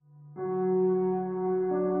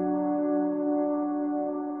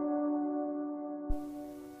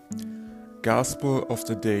Gospel of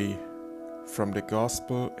the Day from the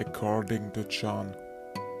Gospel according to John.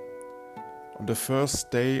 On the first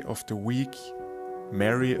day of the week,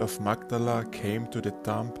 Mary of Magdala came to the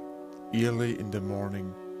tomb early in the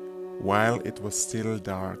morning, while it was still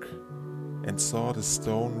dark, and saw the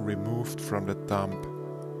stone removed from the tomb.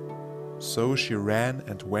 So she ran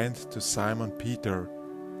and went to Simon Peter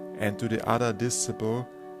and to the other disciple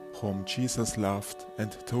whom Jesus loved,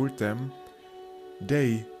 and told them,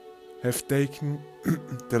 "They have taken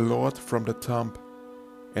the Lord from the tomb,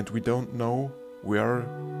 and we don't know where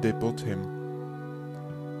they put him."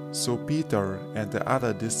 So Peter and the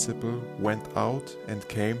other disciple went out and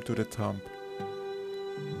came to the tomb.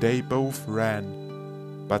 They both ran,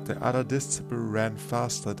 but the other disciple ran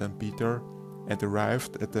faster than Peter and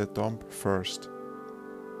arrived at the tomb first.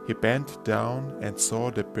 He bent down and saw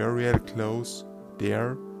the burial clothes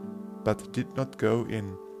there, but did not go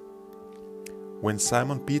in. When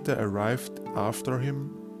Simon Peter arrived after him,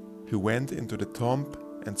 he went into the tomb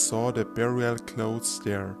and saw the burial clothes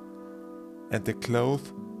there, and the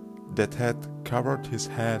cloth that had covered his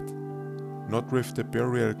head, not with the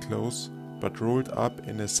burial clothes, but rolled up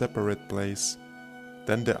in a separate place.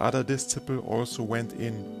 Then the other disciple also went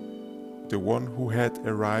in, the one who had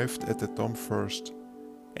arrived at the tomb first,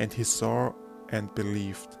 and he saw and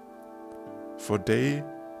believed. For they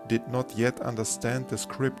did not yet understand the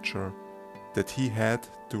scripture, that he had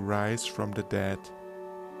to rise from the dead.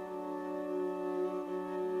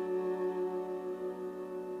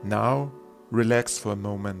 Now relax for a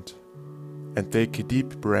moment and take a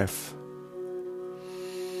deep breath.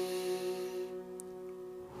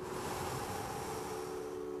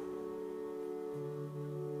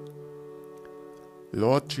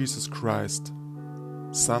 Lord Jesus Christ,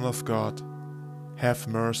 Son of God, have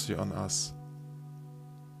mercy on us.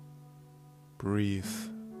 Breathe.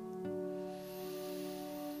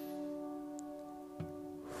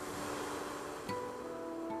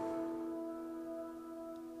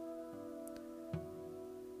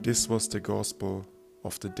 This was the Gospel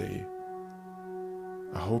of the day.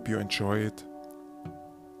 I hope you enjoy it.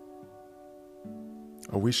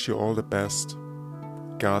 I wish you all the best.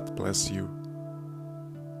 God bless you.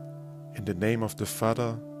 In the name of the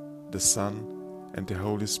Father, the Son, and the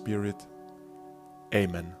Holy Spirit.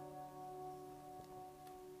 Amen.